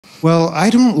Well, I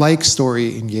don't like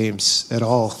story in games at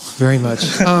all, very much.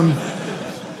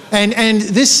 And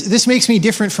this makes me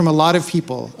different from a lot of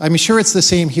people. I'm sure it's the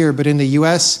same here, but in the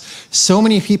US, so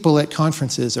many people at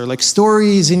conferences are like,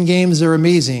 stories in games are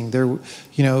amazing. They're,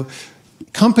 you know,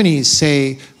 companies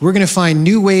say, we're going to find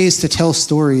new ways to tell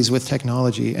stories with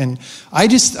technology. And I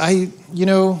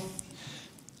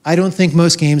don't think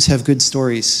most games have good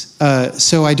stories.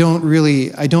 So I don't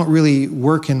really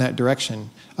work in that direction.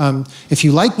 If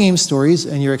you like game stories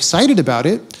and you're excited about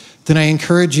it, then I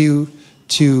encourage you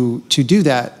to do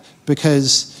that,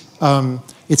 because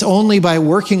it's only by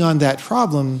working on that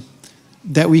problem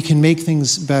that we can make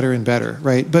things better and better,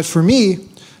 right? But for me,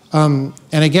 and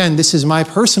again, this is my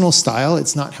personal style,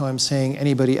 it's not how I'm saying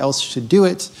anybody else should do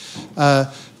it,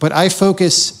 but I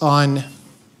focus on,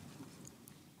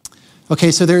 okay,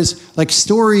 so there's, like,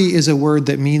 story is a word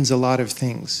that means a lot of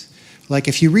things. Like,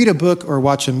 if you read a book or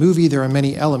watch a movie, there are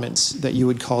many elements that you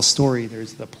would call story.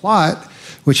 There's the plot,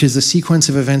 which is the sequence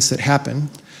of events that happen.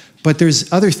 But there's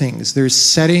other things. There's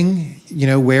setting, you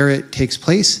know, where it takes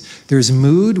place. There's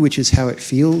mood, which is how it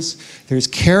feels. There's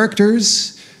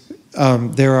characters.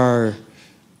 There are,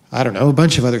 I don't know, a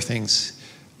bunch of other things.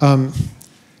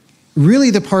 Really,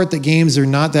 the part that games are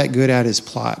not that good at is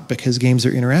plot, because games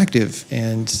are interactive.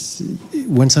 And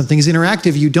when something is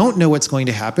interactive, you don't know what's going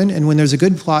to happen. And when there's a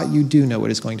good plot, you do know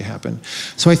what is going to happen.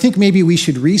 So I think maybe we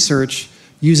should research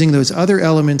using those other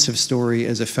elements of story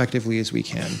as effectively as we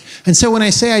can. And so when I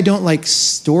say I don't like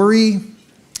story,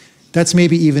 that's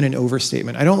maybe even an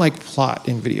overstatement. I don't like plot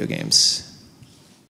in video games.